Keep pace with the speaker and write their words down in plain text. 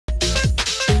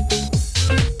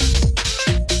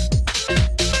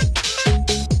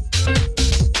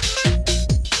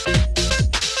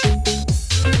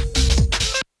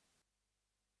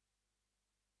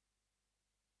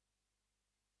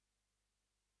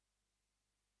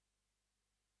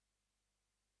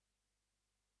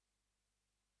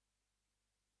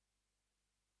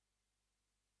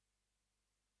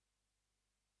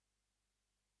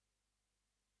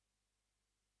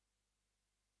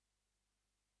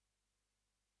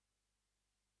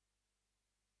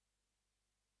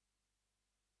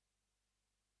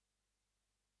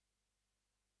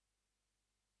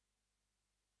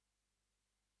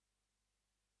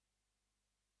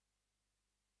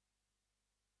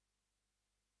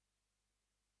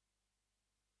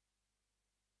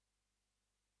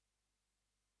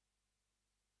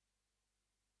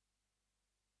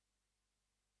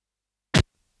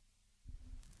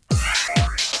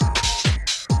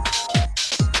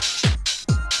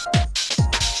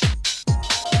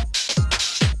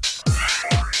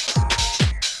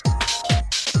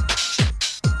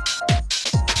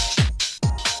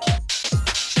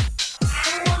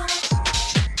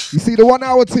See the 1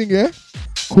 hour thing, yeah?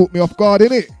 Caught me off guard,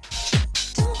 innit?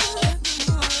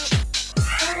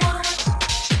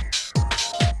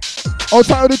 All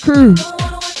tight with the crew.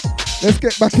 Let's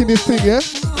get back in this thing, yeah?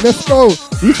 Let's go.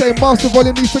 You say master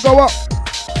volume needs to go up.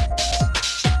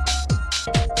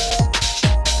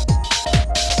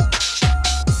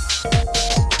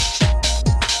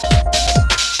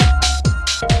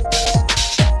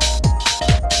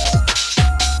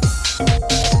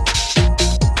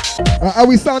 How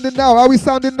we sounding now? How we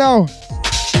sounding now?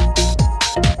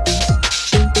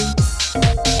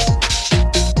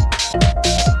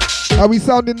 How we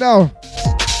sounding now?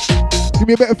 Give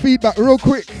me a bit of feedback real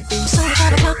quick.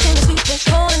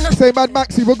 Say Mad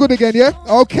Maxi, we're good again, yeah?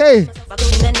 Okay.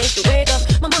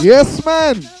 Yes,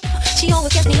 man.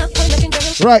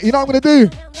 Right, you know what I'm going to do?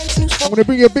 I'm going to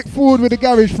bring you a bit forward with the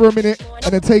garage for a minute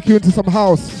and then take you into some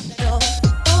house.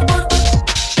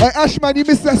 Hey, Ashman, you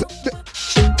missed that.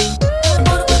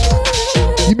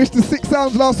 You missed the 6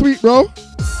 sounds last week, bro.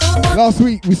 Last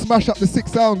week, we smashed up the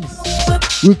 6 sounds.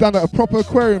 We was done at a proper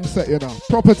aquarium set, you know.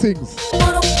 Proper things.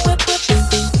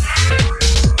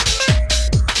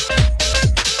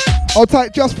 All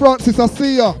tight, Just Francis, I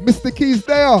see ya. Mr. Keys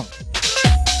there.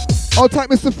 All tight,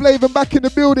 Mr. Flavin back in the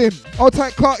building. All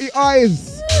tight, Carty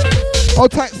Eyes. All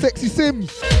tight, Sexy Sims.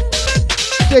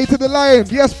 Jay to the Lion.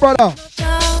 Yes, brother.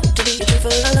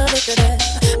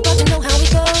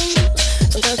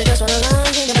 Sometimes I just wanna lie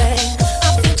in the bed.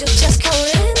 I feel just call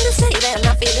in to say that I'm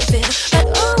not feeling fit. But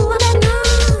oh, I don't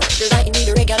know. Cause I need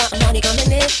to rig out money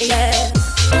coming in, yeah.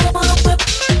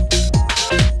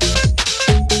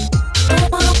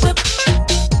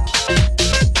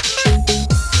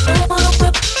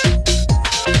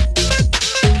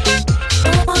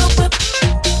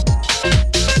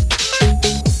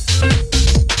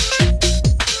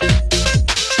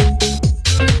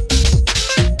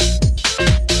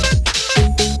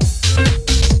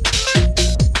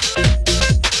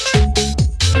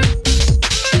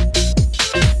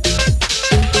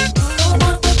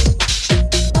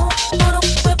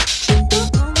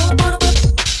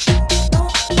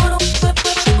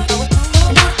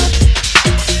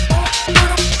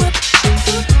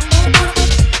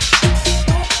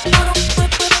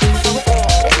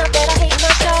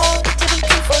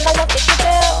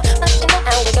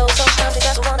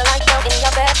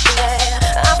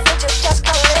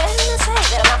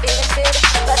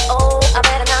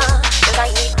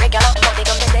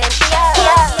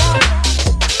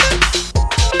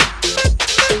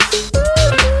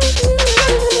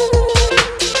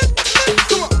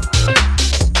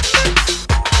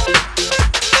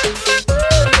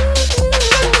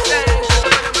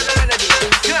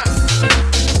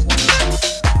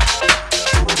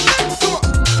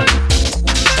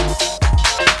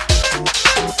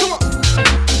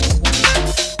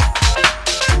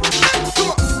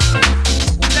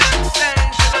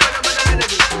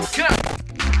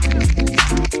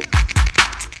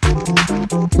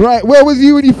 Right, where was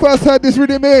you when you first heard this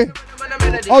rhythm here?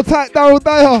 All tight, Daryl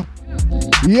Dyer.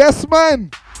 Yes, man.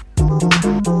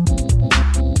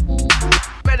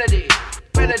 Melody,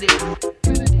 melody,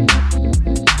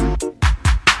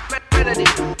 melody.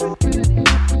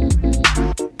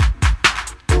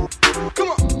 Come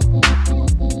on.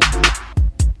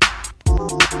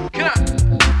 Come on.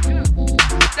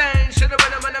 Dance to the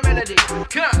melody.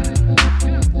 Come on.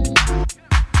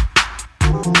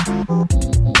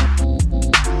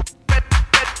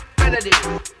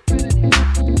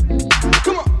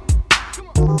 Come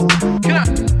on. Come on.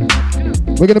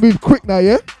 We're gonna move quick now,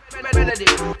 yeah? Melody.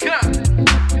 Come on.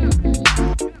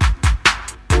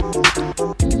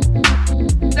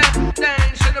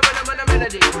 Dance to the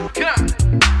melody. Come on.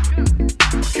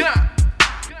 Come on.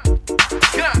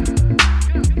 Come on. Come on.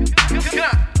 Come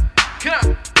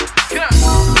on.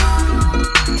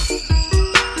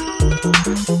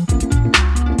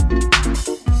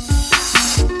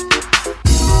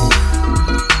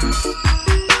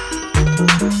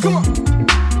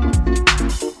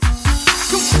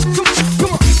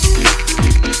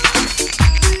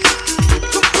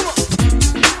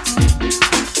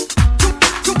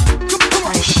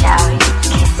 Shall we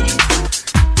kiss it?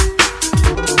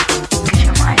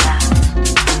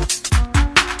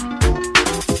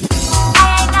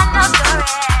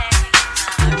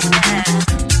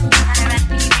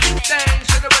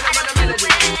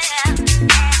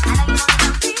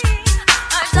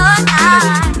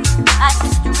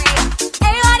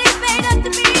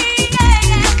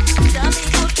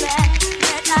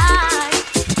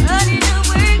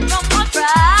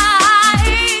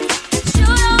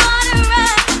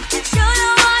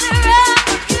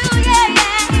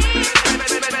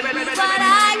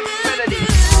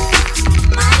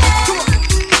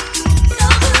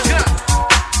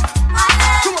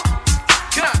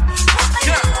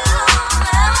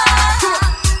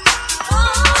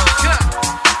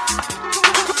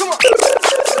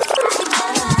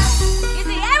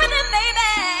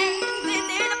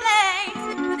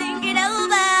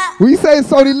 We saying,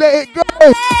 Sony, let it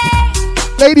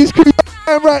go. Ladies, creep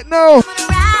right now.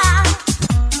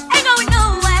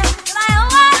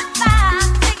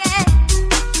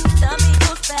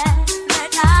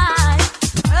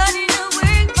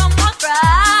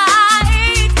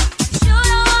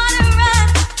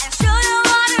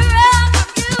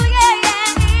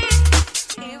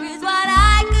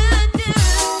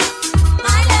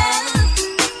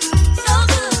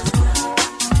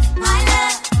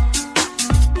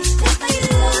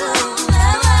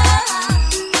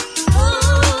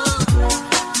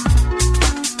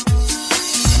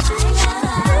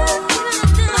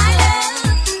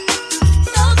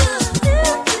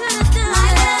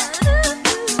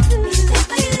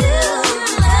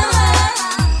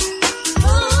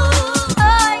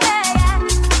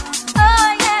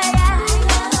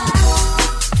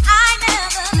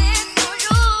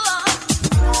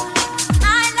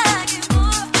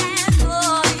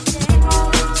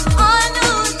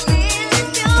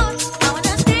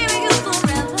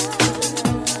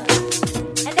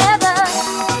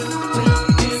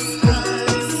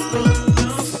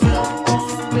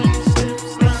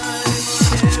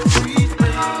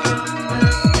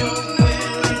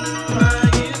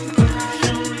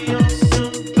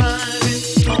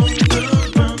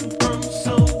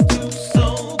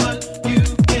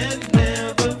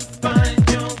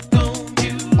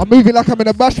 Moving like I'm in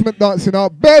a bashment dancing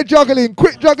out. Bare juggling,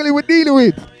 quick juggling we're dealing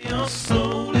with.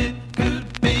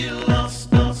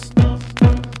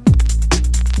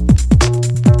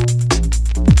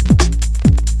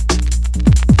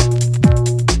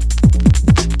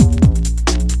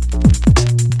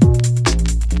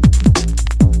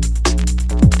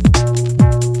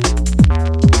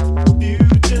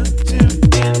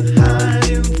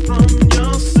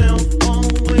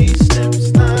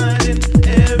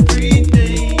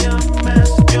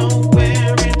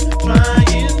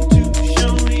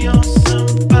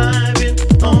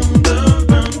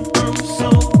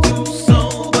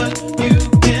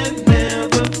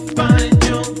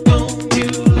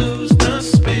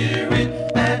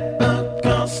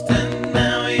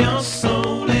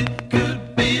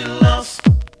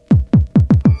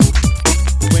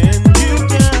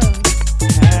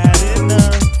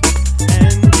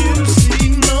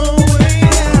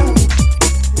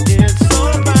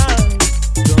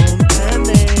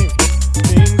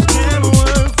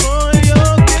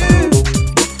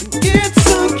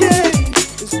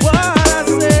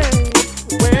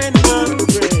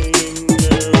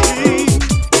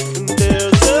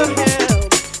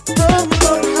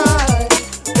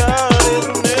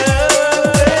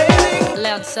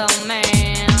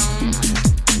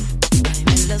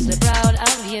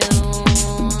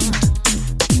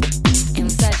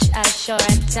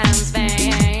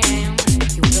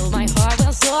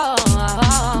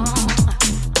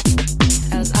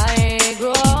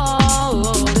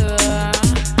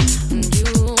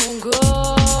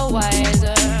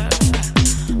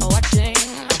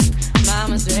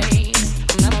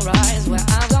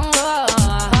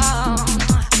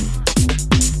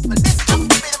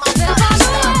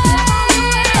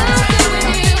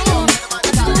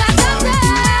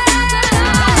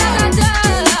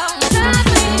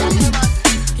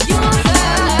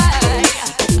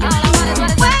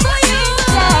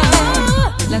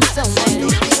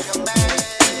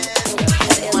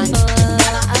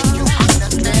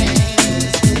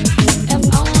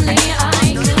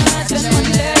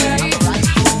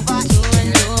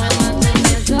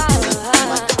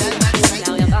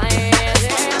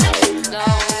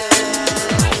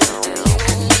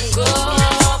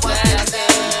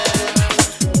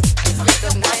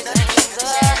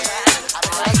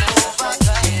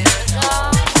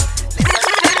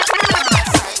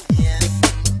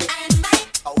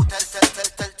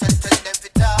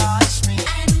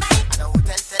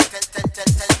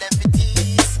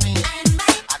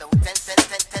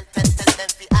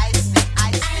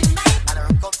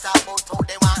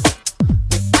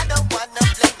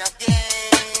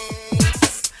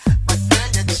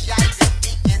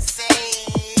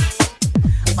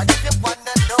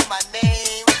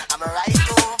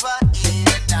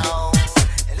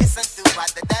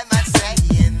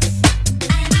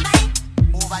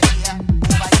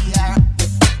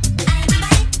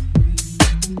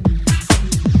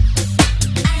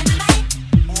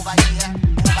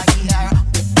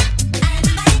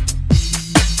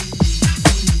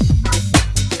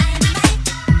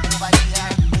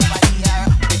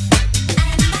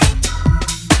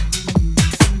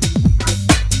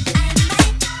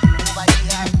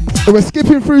 So we're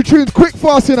skipping through tunes quick,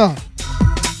 fast, you know.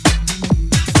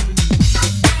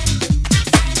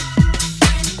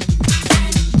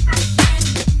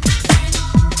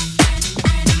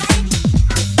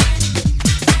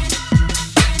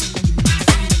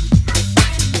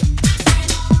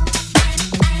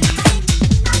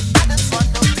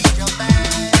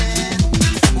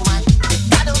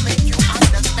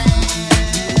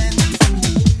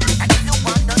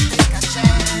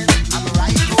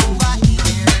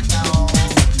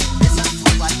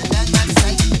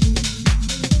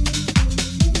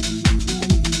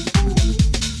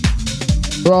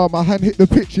 Oh, my hand hit the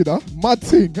pitch, you know. Mud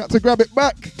thing. Had to grab it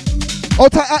back.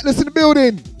 Old tight Atlas in the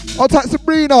building. Old tight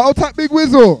Sabrina. Old tight Big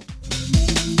Wizzle.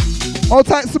 Old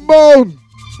tight Simone.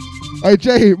 Hey,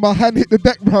 Jay, my hand hit the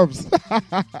deck, bruvs.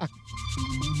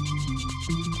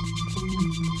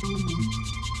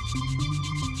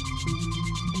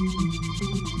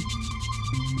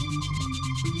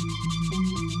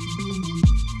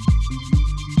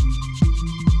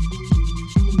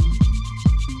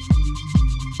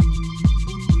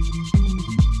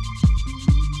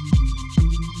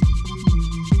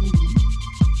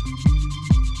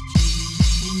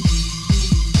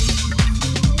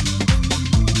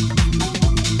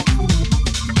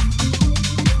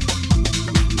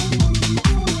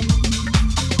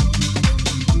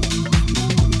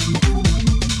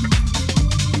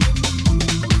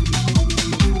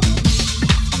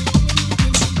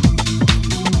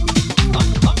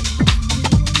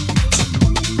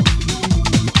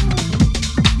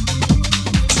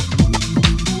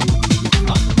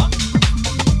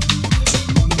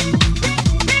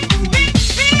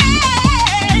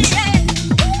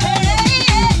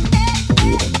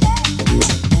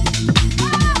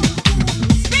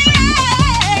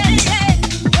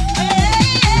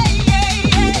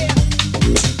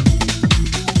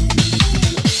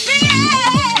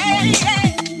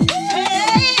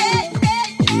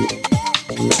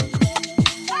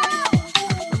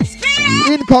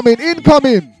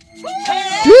 Incoming.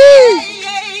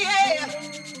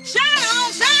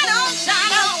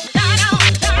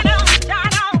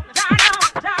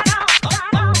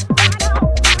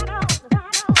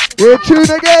 We'll tune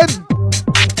again.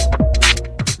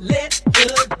 Let the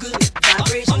good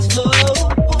vibrations flow.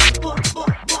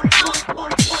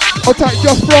 Hold tight,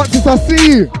 Just Francis, I see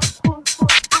you.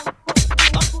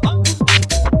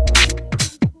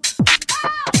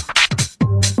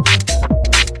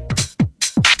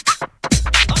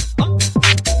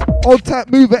 Old tap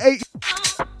mover 8.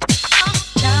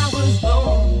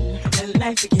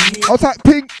 Old tap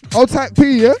pink. Old tap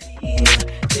P, yeah?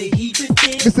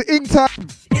 Mr. Ink Tap.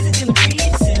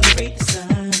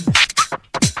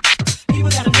 People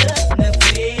got enough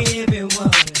for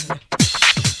everyone.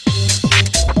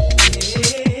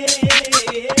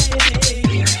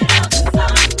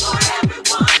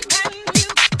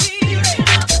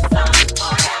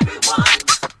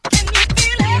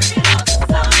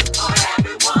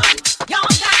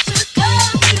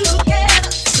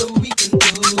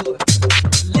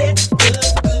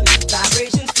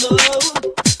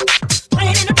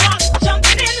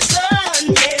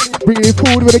 Bringing it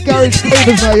forward with the garage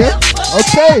flavors now, yeah?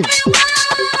 Okay.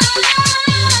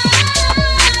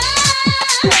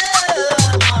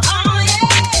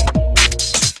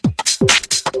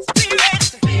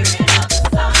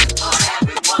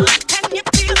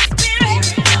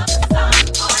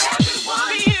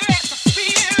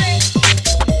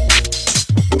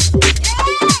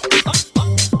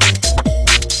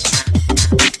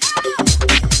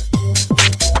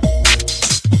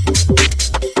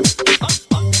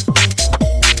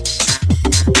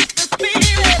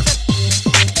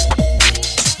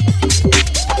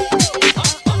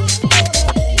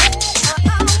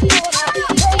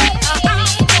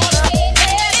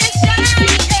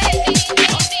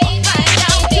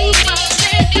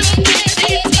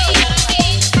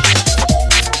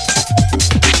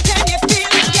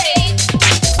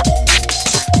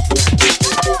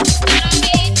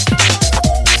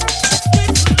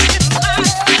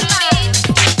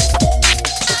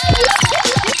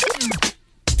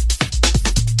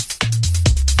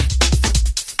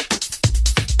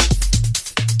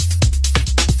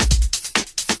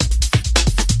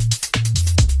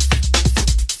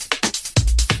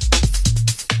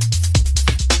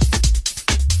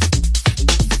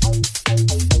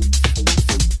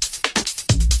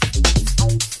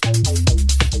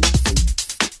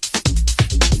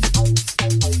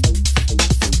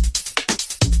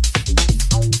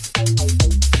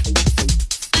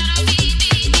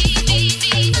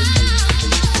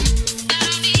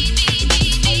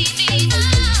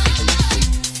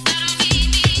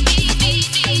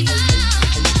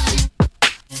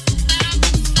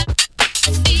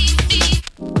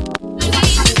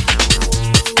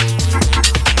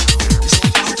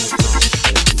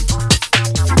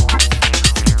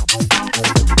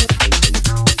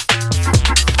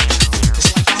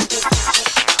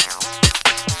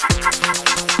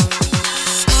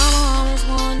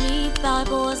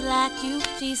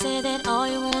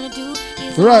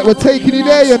 Right, we're taking you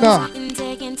there, you know.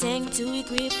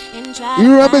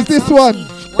 You remember this one?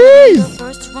 Please.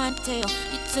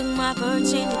 Took my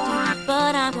virginity,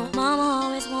 but I know mama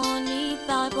always warned me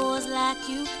about boys like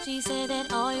you. She said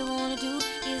that all you wanna do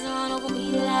is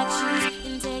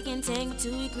to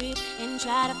your crib and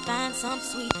try to find some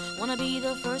sweet. Wanna be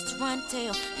the first to run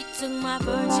tail. You took my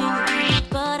virginity,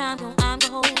 but I'm gonna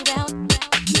hold out.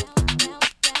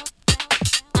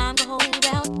 I'm gonna hold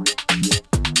out.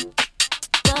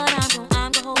 But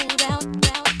I'm gonna hold out.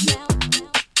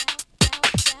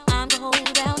 I'm gonna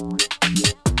hold out.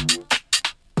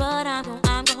 But I'm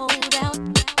gonna hold out.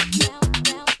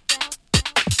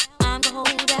 I'm gonna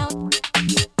hold out.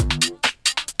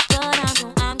 But I'm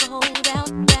gonna hold out.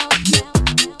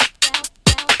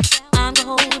 I'm gonna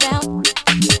hold out.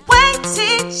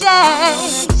 Weighty J.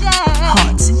 Hot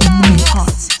in the mix.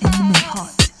 Hot in the mix.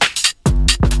 Hot.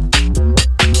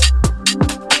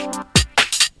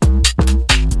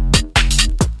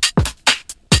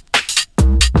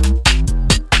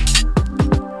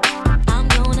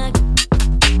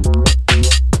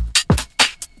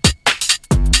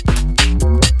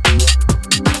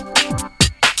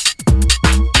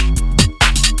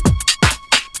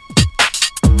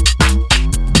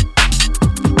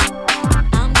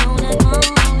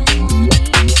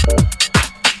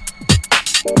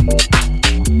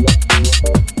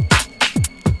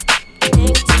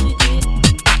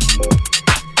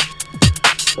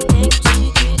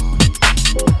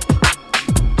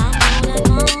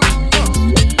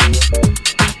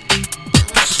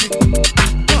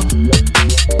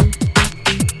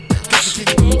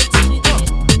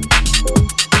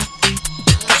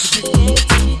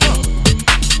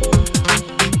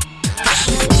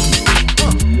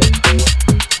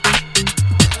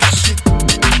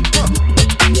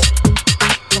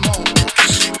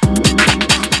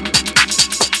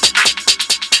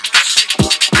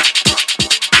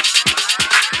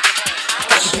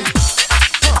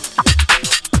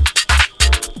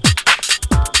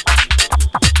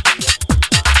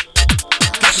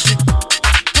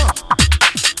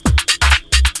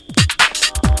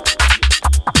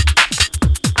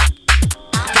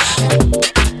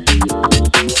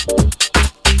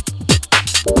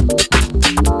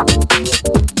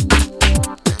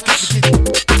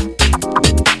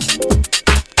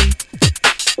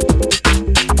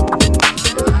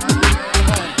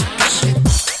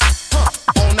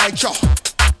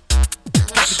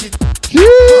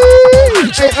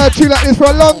 Ain't heard you like this for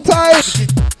a long time.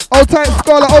 Old tight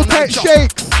Scholar, old tight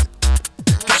Shakes.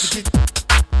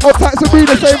 Old tight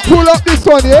Sabrina saying pull up this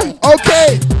one, yeah?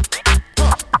 Okay.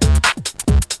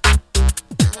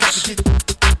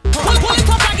 Pull it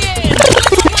up again.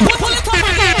 Pull it up again.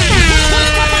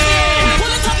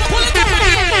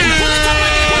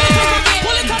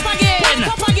 Pull it up again. Pull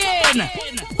it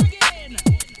up again.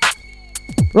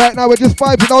 Right now we're just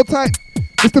vibing. Old tight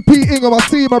Mr. P. Ingham, I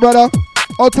see you, my brother.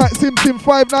 Old tight Sim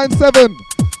 597.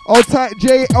 Old tight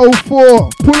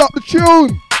J04. Pull up the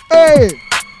tune. Hey.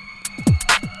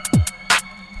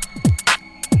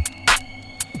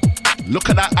 Look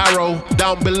at that arrow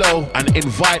down below and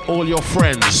invite all your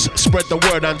friends. Spread the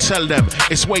word and tell them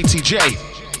it's Weighty J.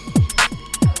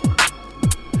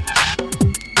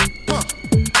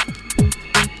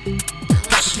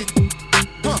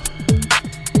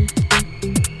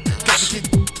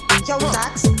 Yo,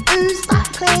 Dax, who's that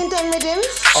playing them rhythms?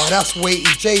 Oh, that's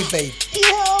Weighty J, babe.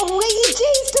 Yo, Weighty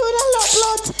J's doing a lot,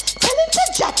 blood. Tell him to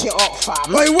jack it up,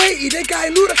 fam. Hey, Weighty, they got a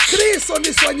load of clears on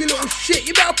this one, you little shit.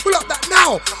 You better pull up that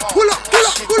now. Pull up, pull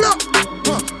up, pull up.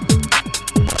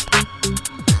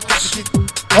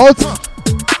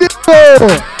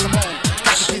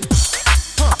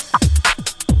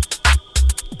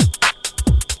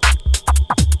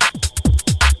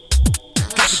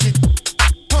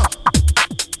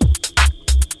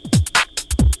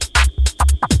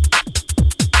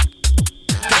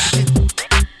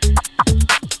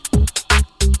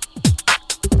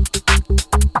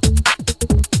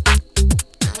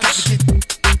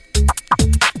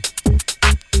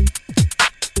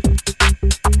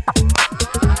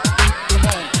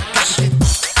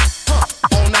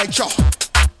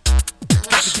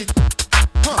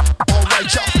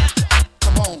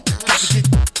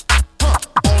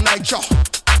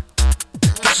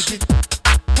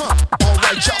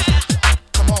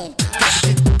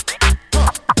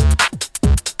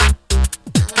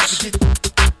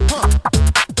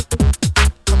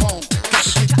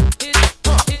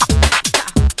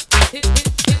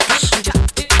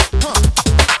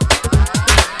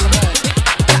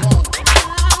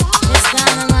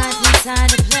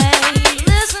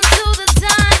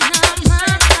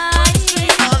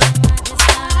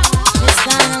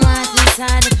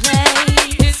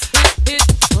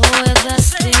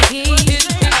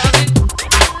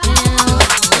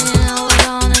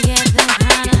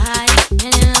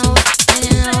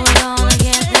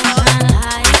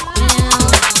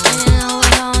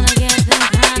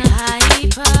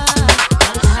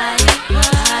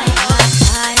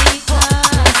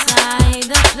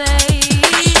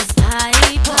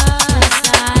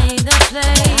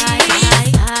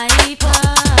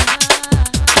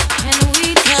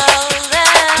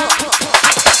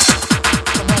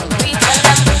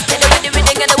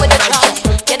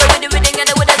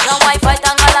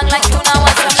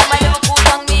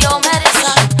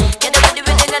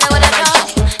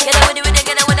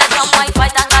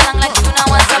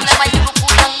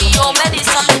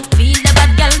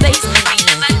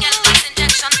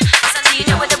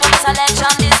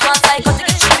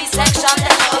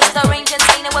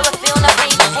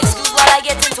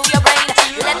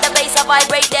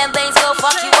 vibrate them veins, will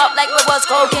fuck you up like it was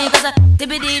cocaine. Cause I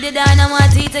TBD the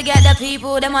dynamite to get the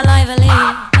people, them alive and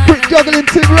live. Quick juggling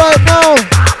thing right now.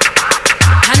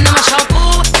 And I'm a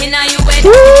shampoo, in a you wet.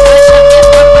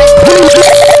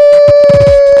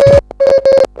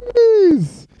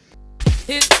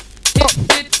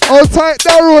 Hold tight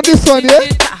Daryl on this one, yeah?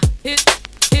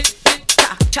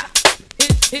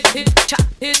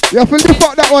 You have to lift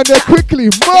up that one there quickly,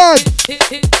 man!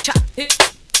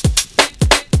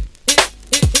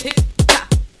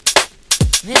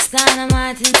 This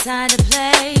dynamite inside the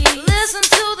place. Listen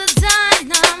to the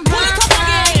dynamite. Pull it up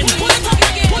again, pull it up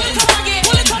again, pull it up again,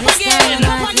 pull it up again,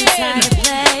 up again. Inside the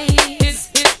place.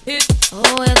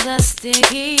 Oh, it's a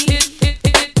sticky.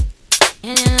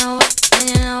 And you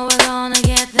know we're gonna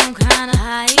get them kinda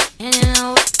high. And you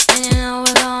know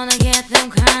we're gonna get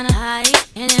them kinda high.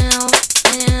 And you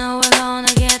know we're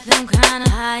gonna get them kinda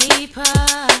hyper.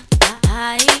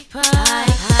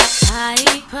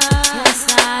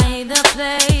 Inside the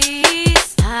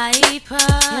place. Hyper.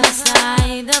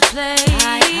 Inside the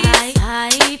place.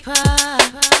 Hyper.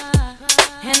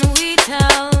 And we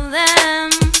tell them,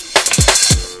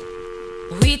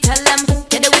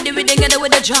 get it with the rhythm, get it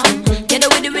with the drum. Get it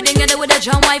with the rhythm, get it with the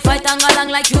drum. Wi-Fi tongue along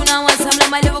like you now want some. Let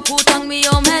my Liverpool tongue me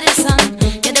your medicine.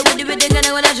 Get it with the rhythm, get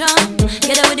it with the drum.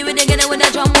 Get it with the rhythm, get it with the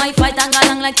drum. Wi-Fi tongue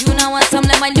along like you now want some.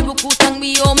 Let my Liverpool tongue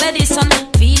me your medicine.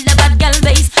 Feel the bad gal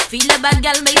bass, feel the bad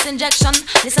gal bass injection.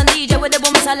 Listen DJ with the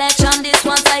boom selection. This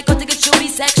one psychotic, it should be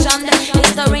sectioned.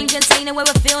 It's the range insane and where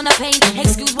we feel no pain.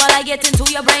 Excuse while I get into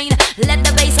your brain. Let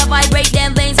the bass vibrate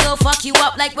them veins, will fuck you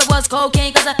up like it was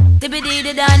cocaine. Cause I TBD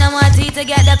the dynamite to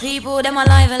get the people, them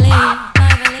alive and live.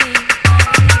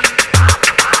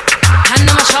 And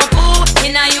I'm a shampoo,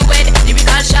 in a you wet.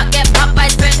 Lyrical shot get popped by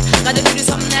spread. Gotta do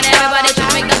something that everybody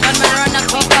should make the gunman run the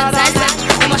quick and I said,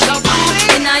 I'm a shampoo,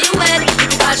 in a you wet.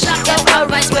 Lyrical shot get popped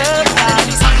by spread. Gotta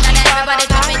do something that everybody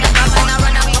should make the gunman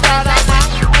run the quick and I said,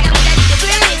 you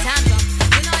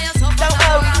know you're so far.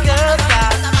 Don't worry, girl, we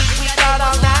got all night. We got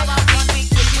all night. Don't worry,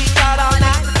 girl, we got all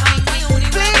night. We got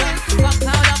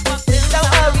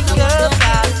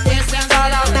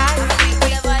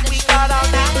all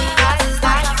night.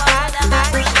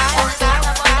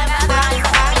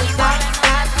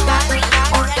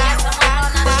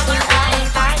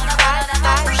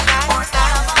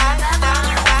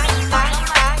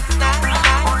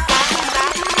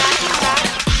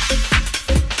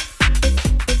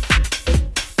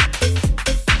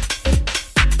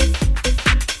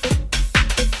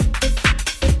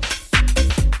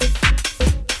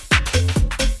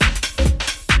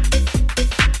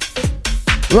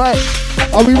 Right,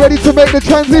 are we ready to make the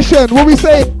transition? What we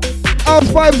saying? House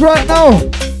vibes right now.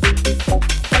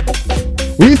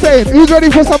 What you saying? Who's ready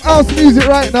for some house music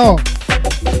right now?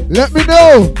 Let me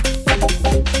know.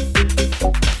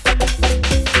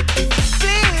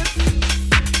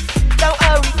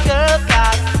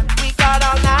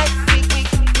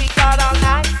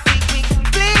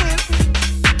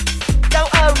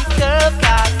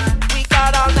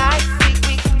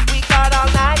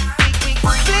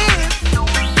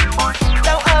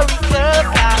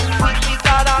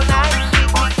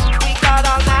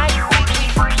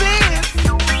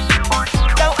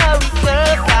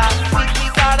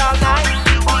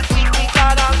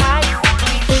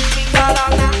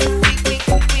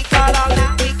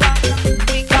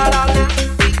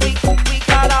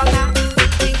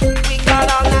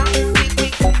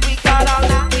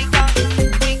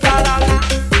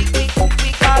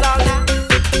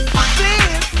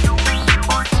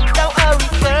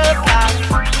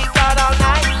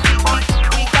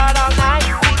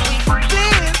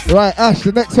 Right, Ash,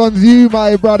 the next one's you,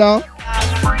 my brother.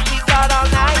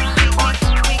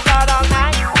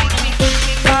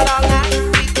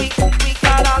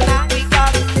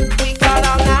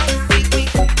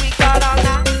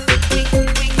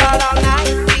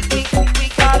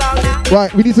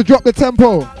 Right, we need to drop the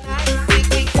tempo.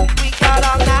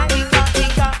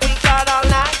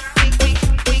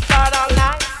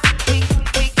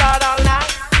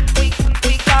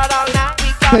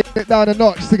 Take it down a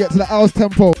notch to get to the house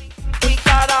tempo.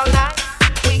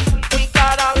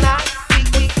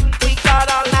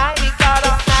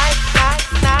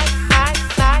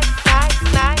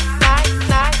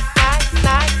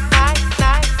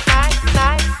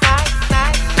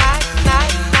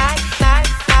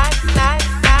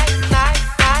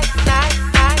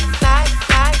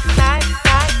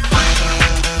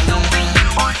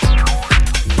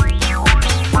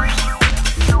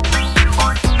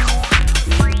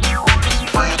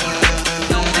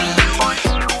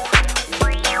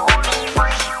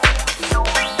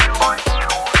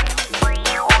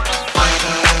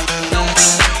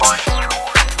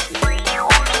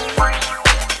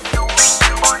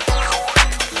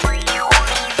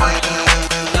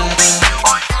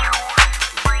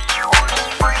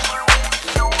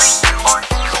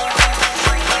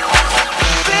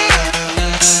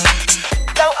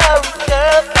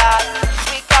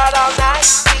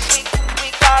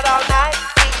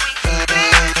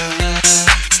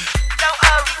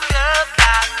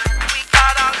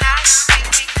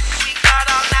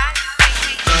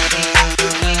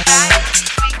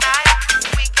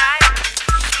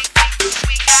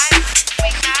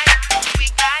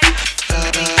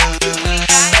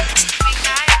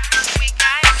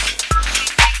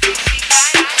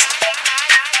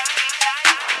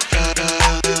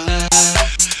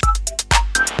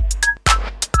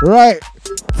 Right,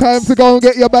 time to go and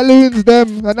get your balloons,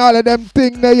 them, and all of them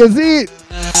thing there, you see it?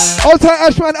 Outside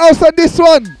Ashman, outside this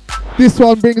one. This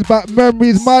one brings back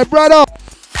memories, my brother.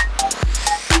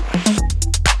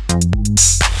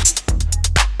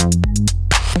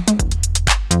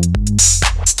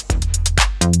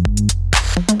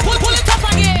 Pull it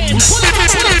up again. Pull it up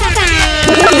again.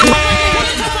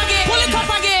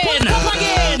 Pull it up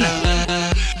again.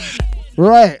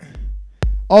 Right.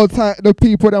 Outside the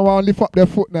people that want to lift up their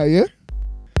foot now, yeah?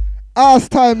 Ass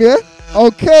time, yeah?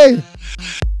 Okay.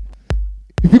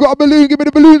 If you got a balloon, give me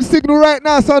the balloon signal right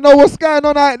now so I know what's going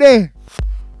on out there.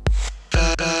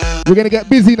 We're going to get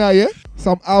busy now, yeah?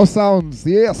 Some house sounds,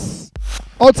 yes.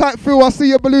 Hold tight, Phil, I see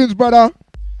your balloons, brother.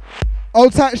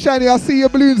 Hold tight, Shani, I see your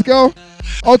balloons, girl.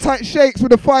 Hold tight, Shakes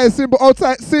with the fire symbol. Hold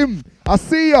tight, Sim, I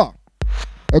see ya.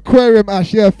 Aquarium,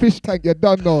 Ash, yeah, fish tank, you're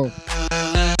done now.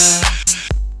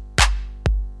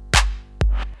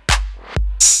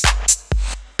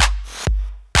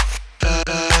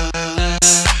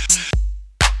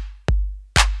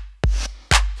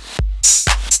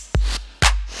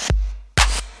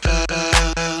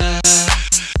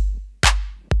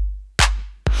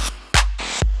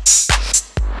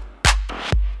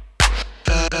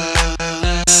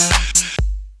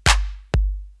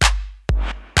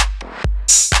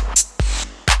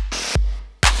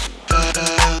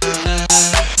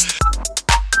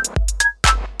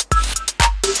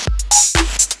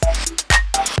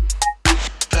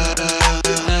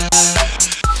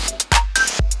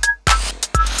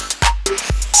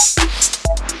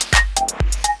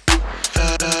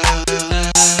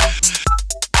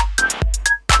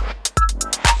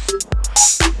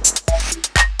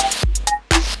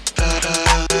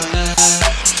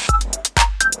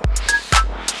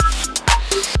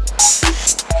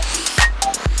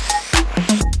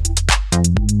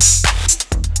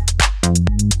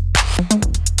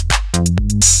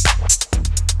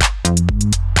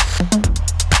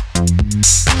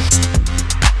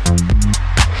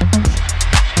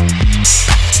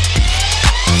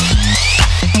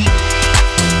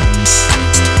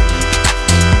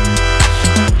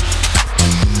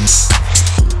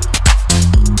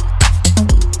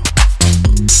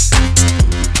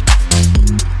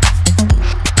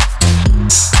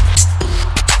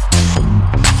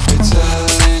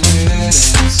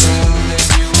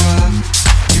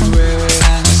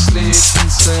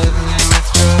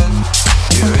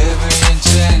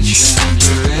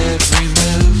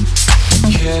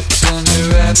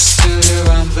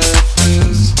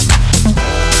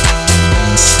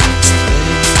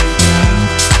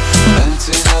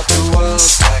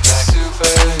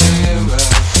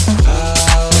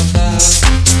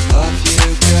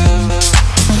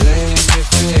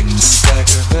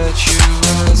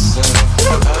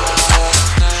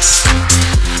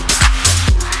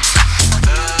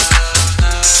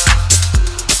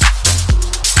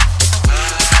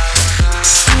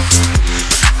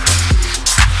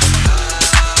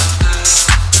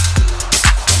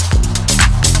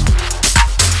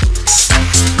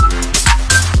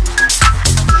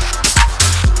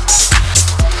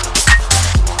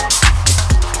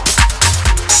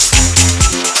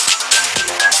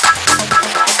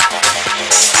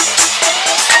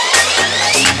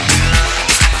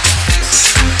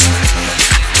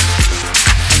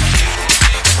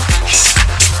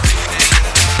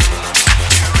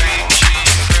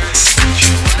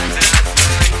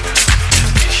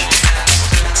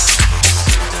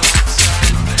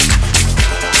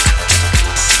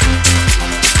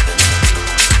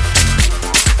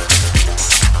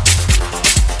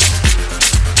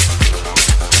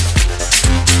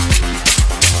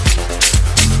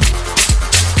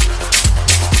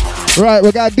 Right,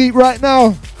 we got deep right now.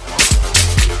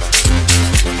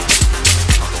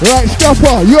 Right,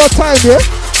 Strapper, your time, yeah?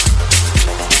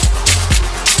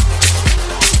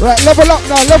 Right, level up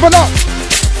now, level up.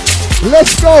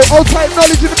 Let's go, all type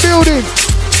knowledge in the building.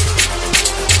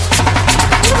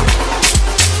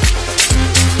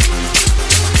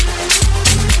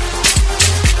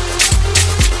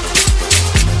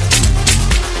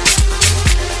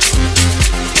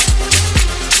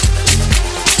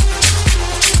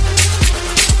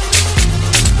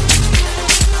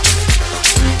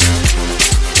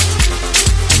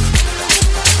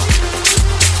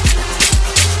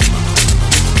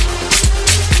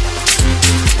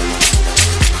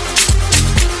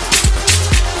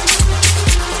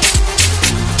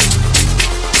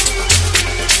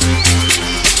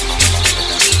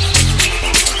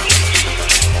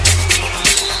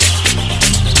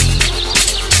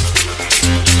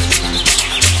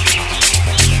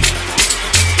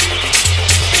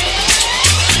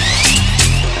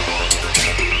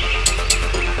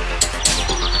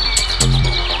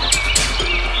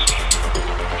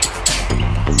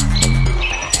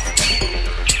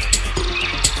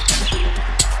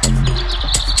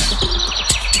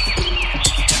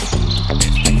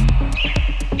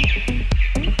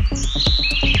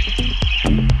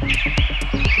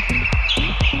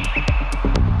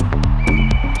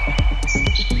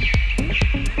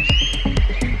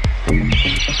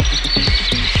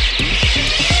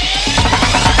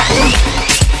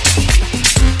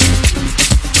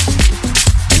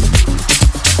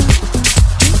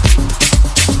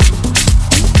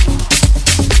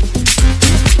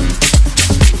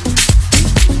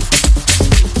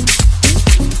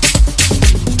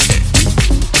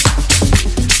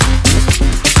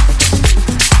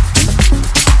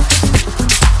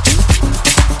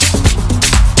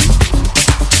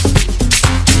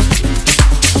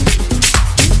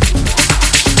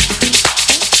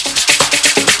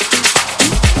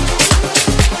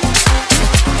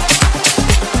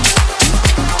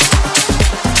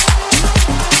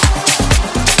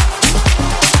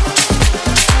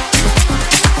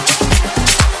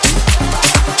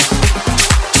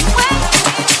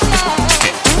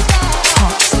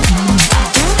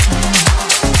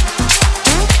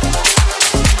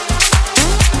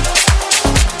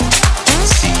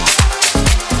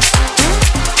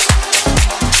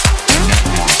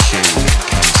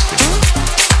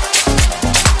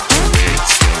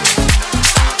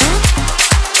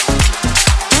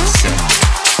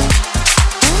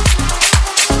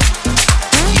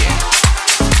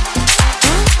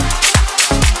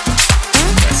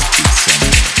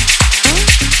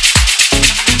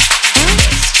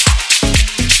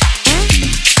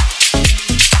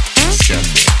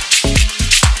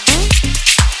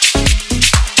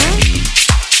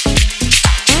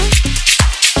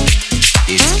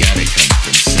 It's gotta come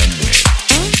from somewhere.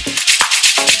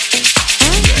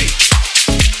 Right.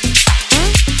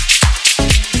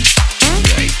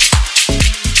 Right.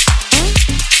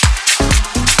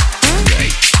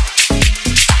 Right.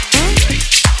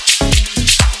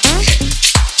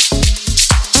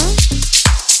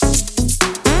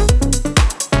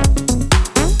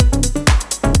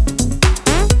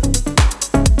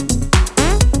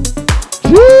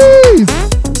 Jeez!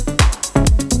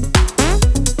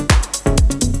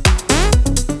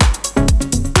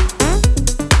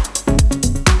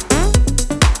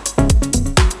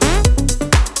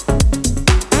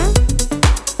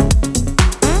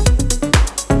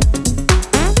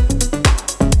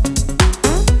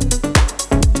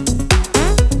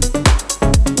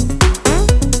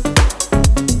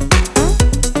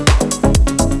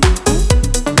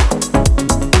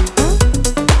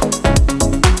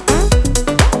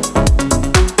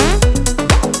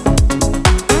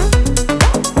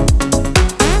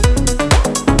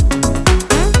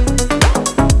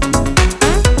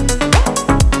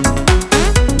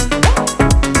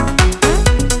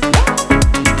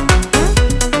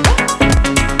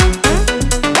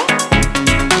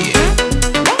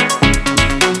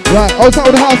 Right, outside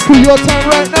of the house crew, your time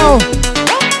right now.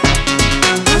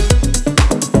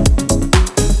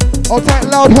 Outside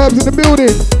Loud Herbs in the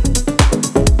building.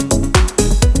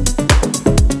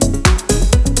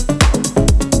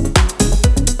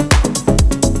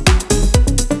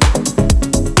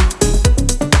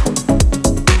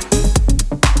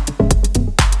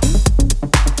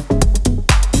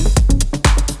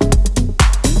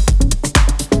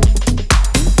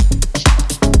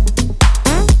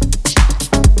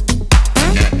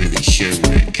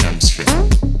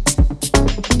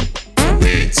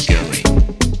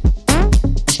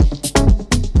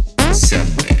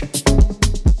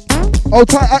 Hold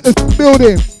tight at the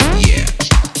building. Yeah.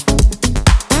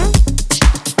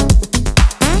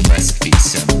 Must be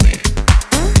somewhere.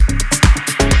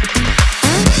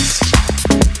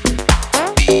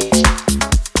 Must be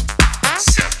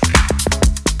somewhere.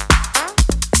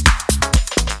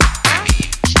 I mean,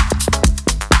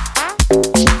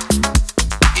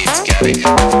 it's gotta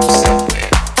come from somewhere.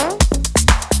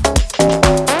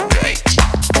 Right.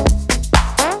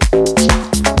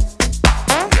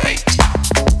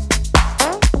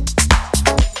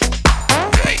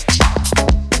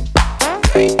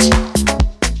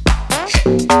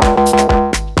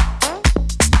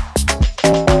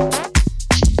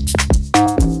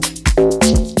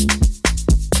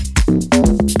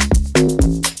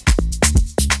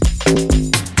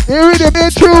 Here it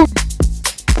is, true.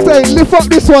 Say, lift up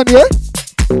this one, yeah?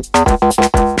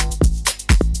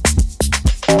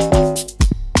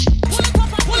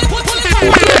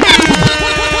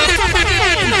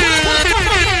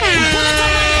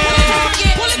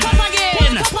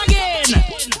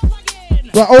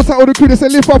 Right, outside all the crew, they say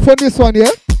lift up on this one,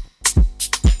 yeah?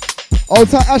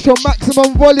 Outside Ash on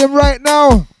maximum volume right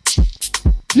now.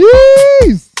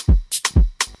 Jeez!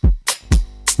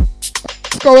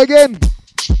 Let's go again.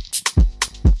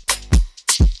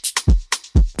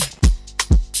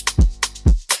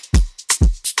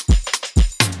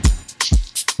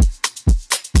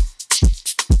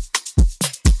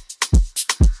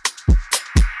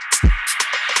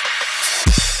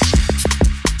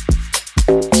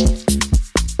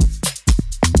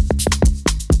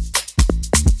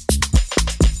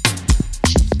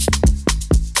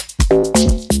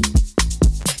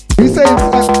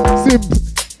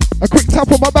 Sims, a quick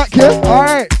tap on my back here.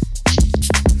 Alright.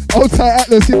 Outside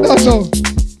Atlas, you don't know.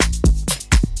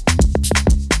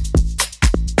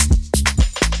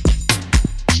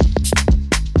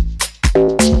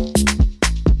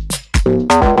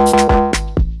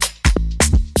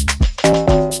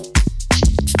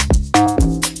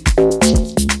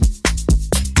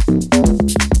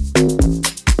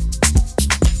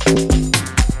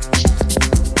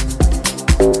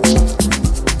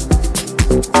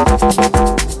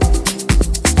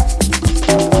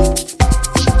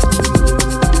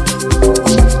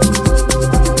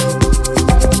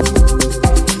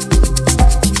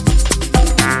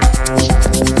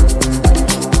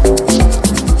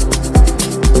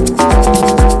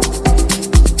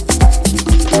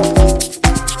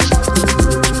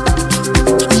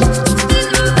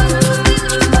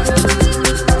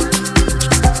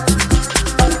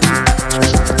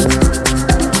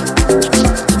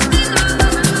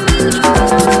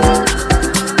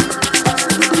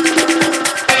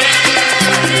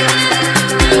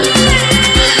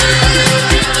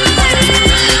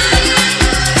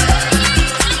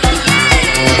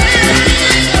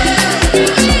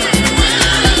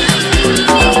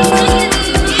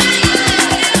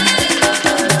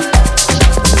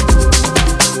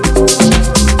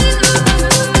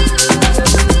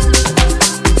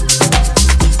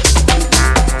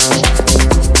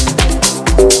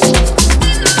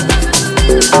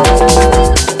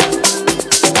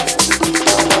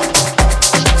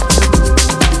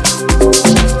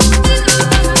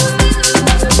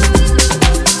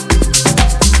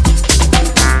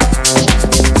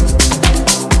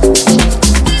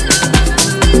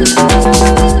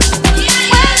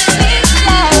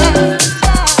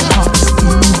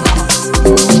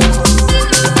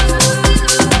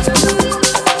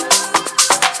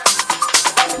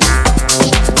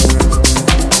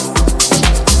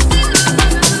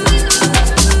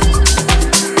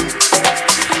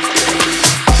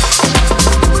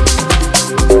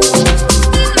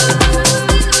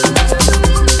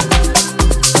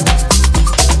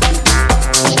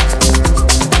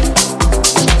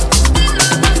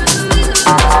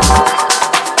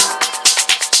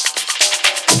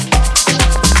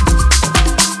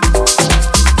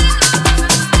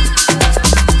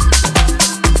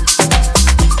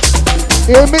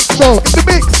 In the mix though, in the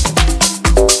mix.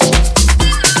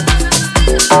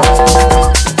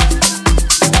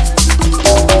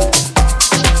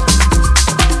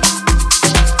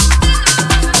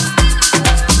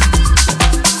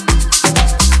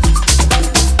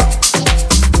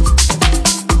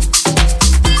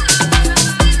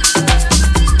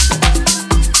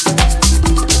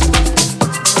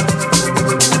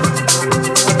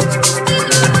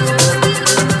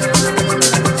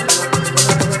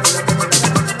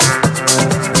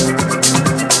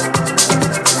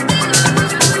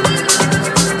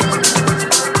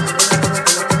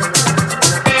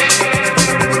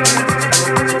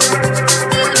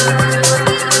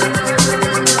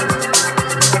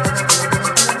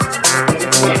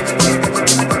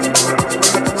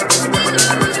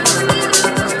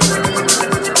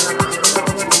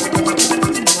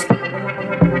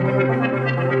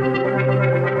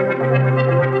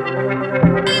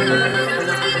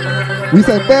 We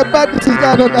say bare badness is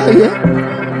going on now,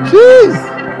 yeah?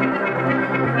 Jeez!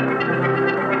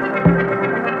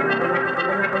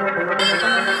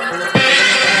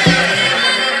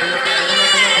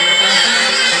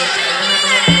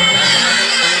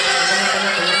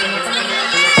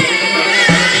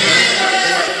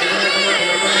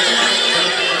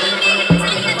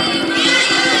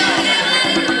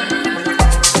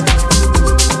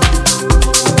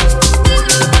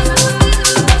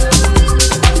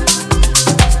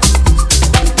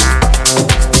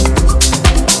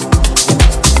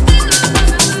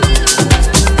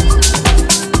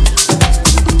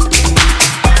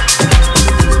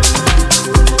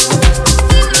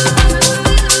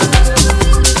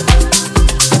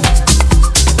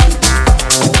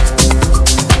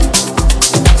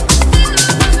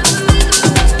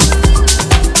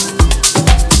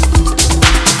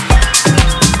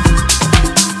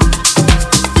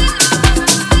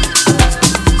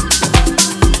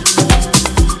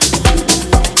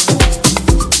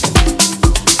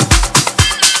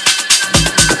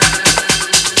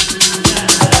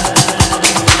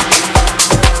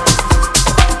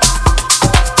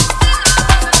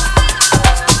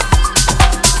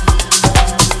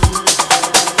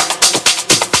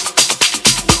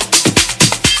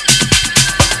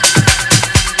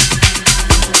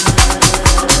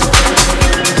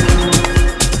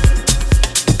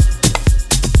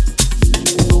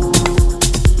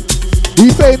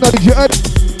 Knowledge, you earn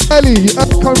early, you earn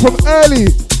come from early.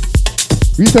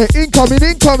 We say incoming,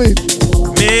 incoming.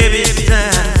 Maybe it's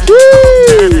time to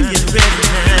get ready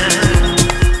now.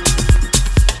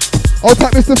 Old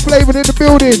type Mr. Flavor in the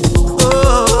building.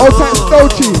 Old type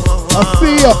Stolchi, I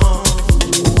see ya.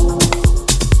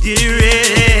 Get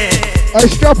ready. Hey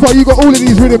Strapper, you got all of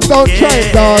these rhythms, don't try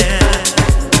it, dog.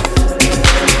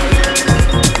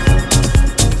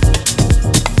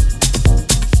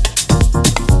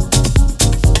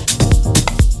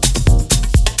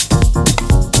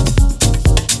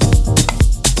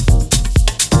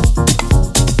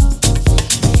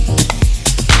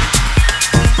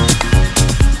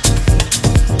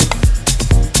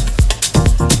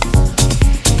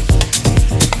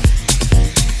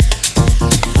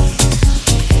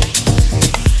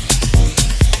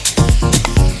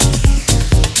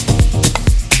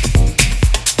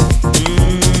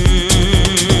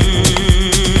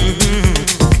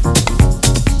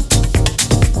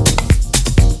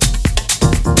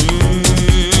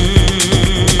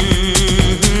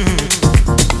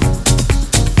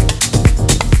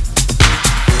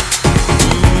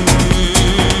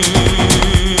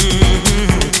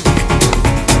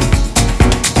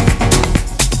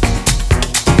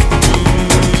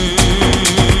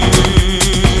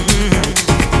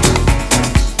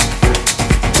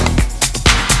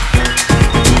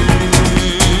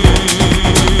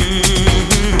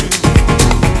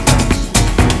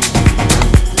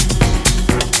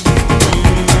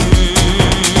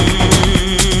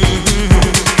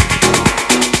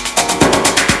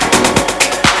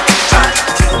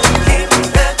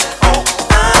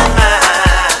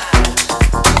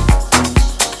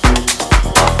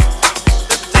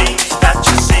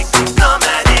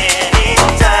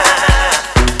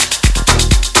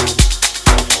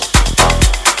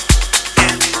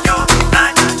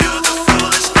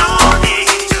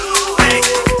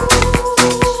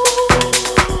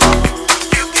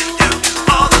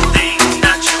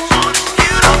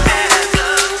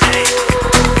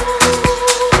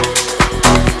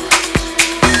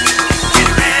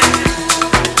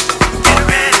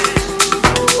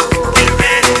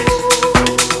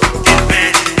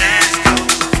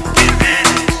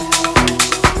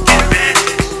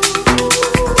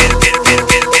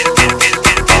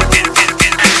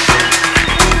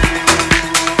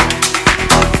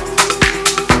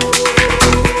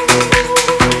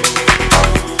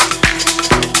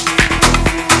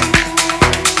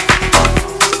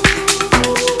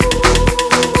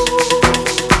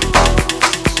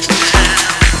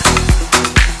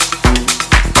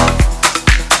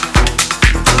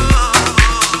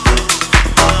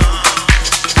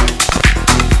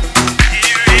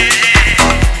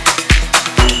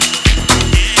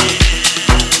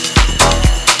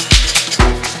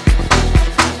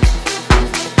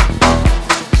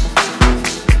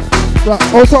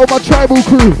 Right, all time with my tribal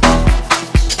crew.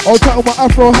 All time with my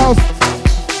Afro house.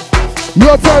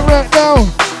 Your time right now.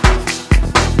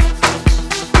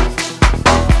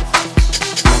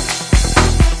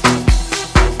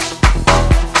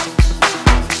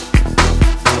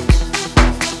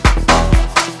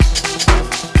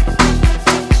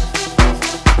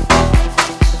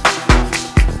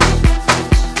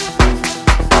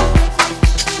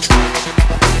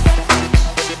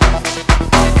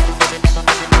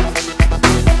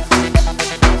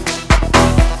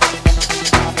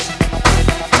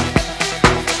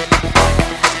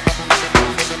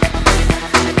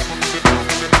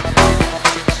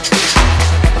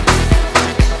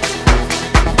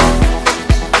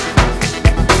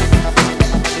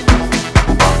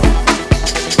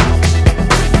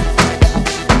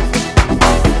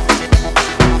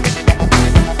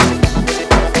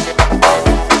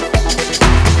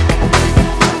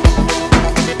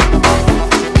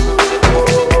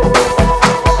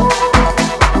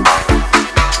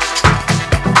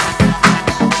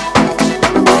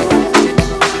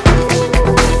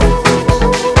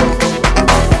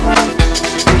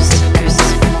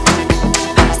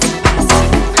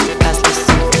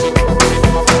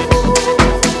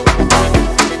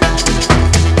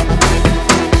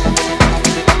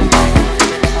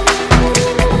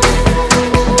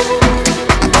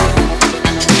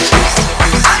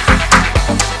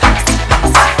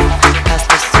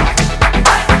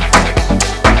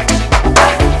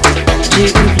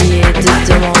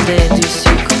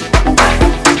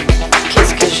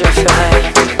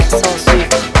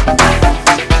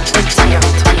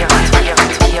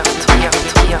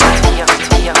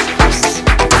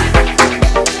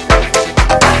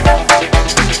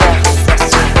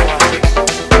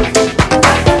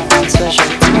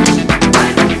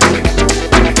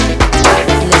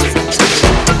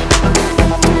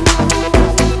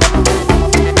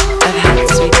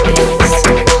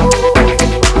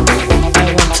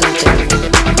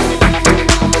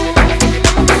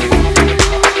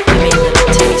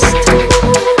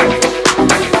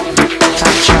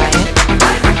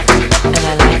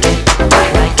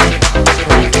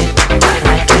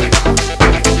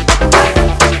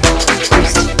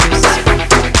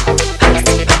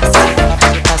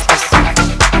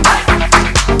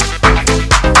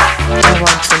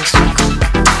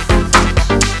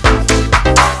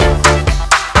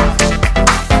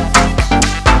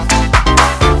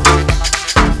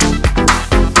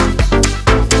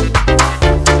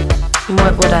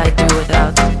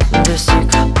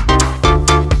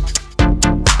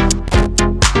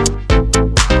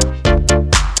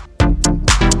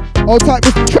 All tight,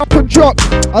 Mr. Chop and Drop.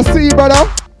 I see you, brother.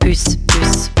 Puce,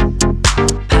 puce.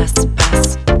 Passe,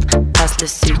 passe. Passe le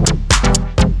sucre.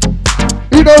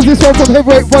 He knows this one from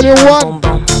Heavyweight Volume 1.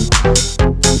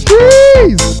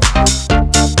 Jeez.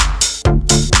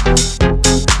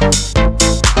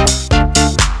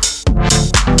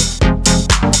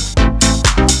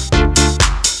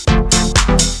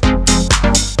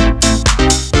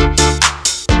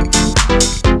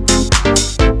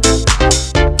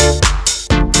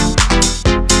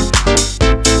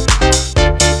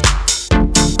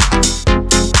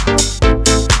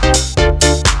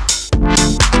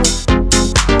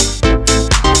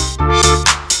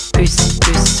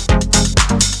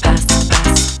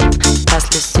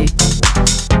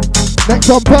 Next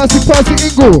on Percy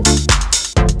Ingle.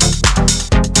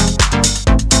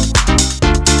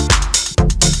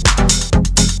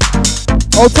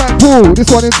 Old Tight Pool, this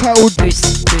one entitled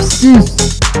Goose,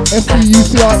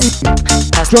 S-E-U-C-R-E,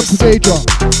 Drop to Daydrop.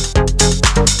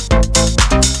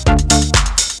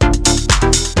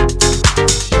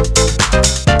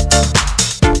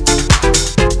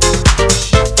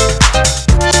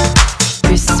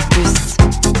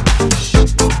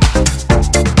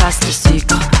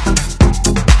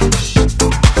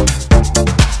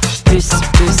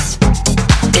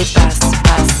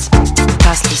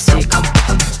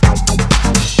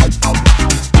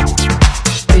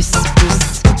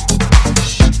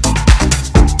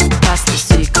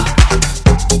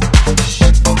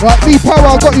 Right, B Power,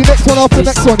 I got you next one after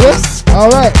next one, yes?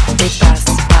 Alright.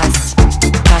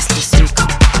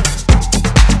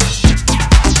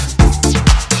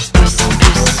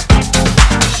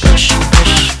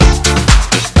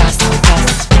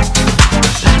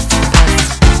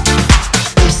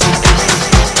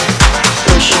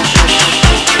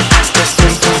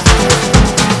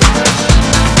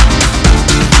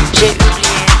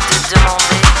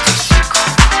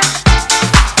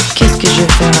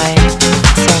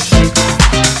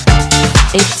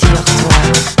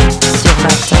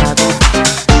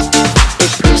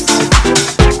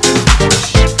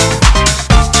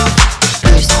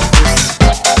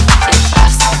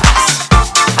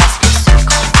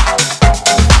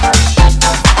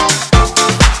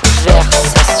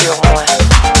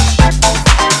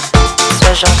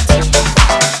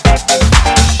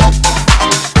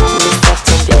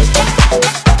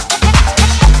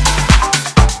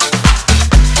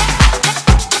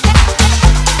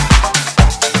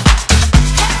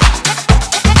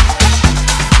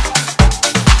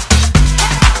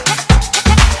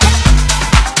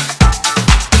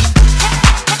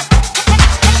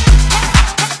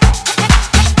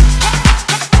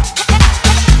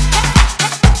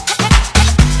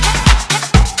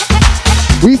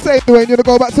 same way and you're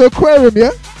gonna go back to the aquarium,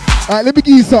 yeah? Alright, let me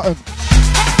give you something.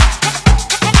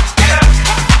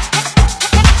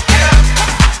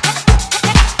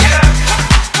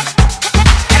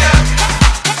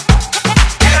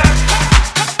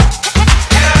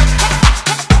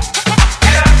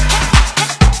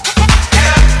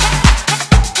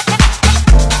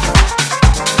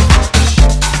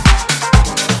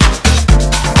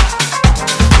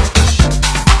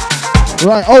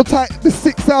 Right, hold tight, the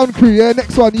 6 sound crew, yeah?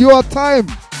 Next one, your time.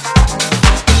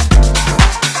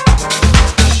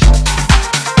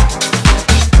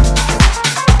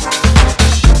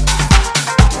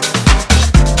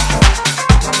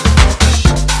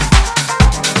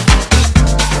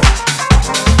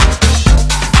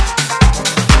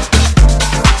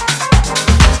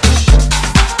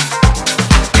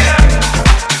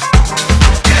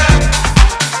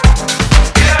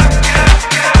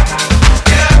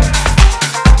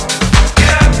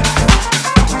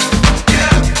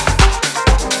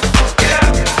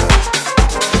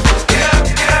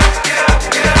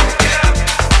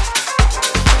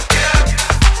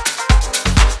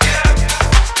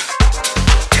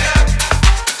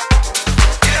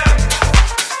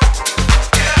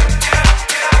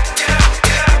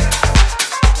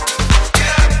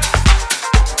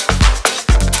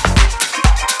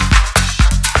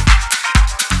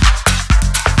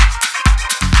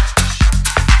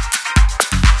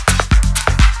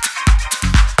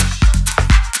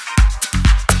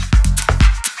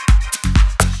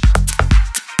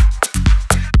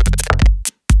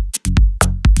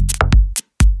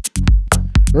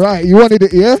 Right, you wanted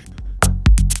it, yeah?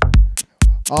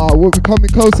 We'll be coming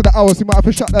close to the hour, so you might have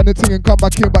to shut down the thing and come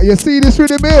back in. But you see this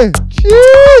rhythm here?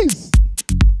 Jeez!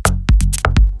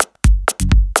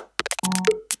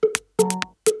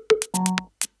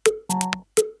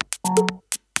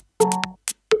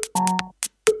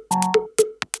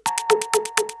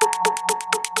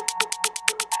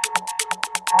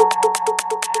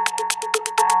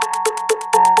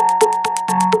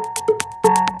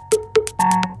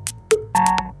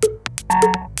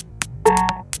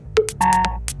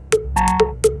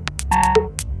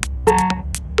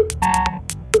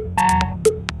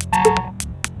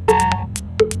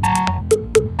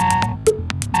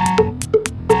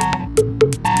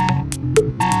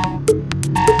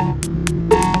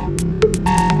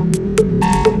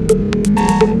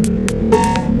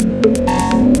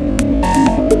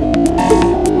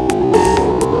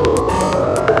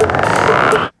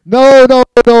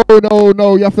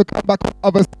 No. You have to come back on the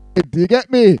other side. Do you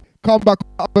get me? Come back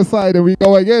on the other side and we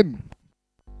go again.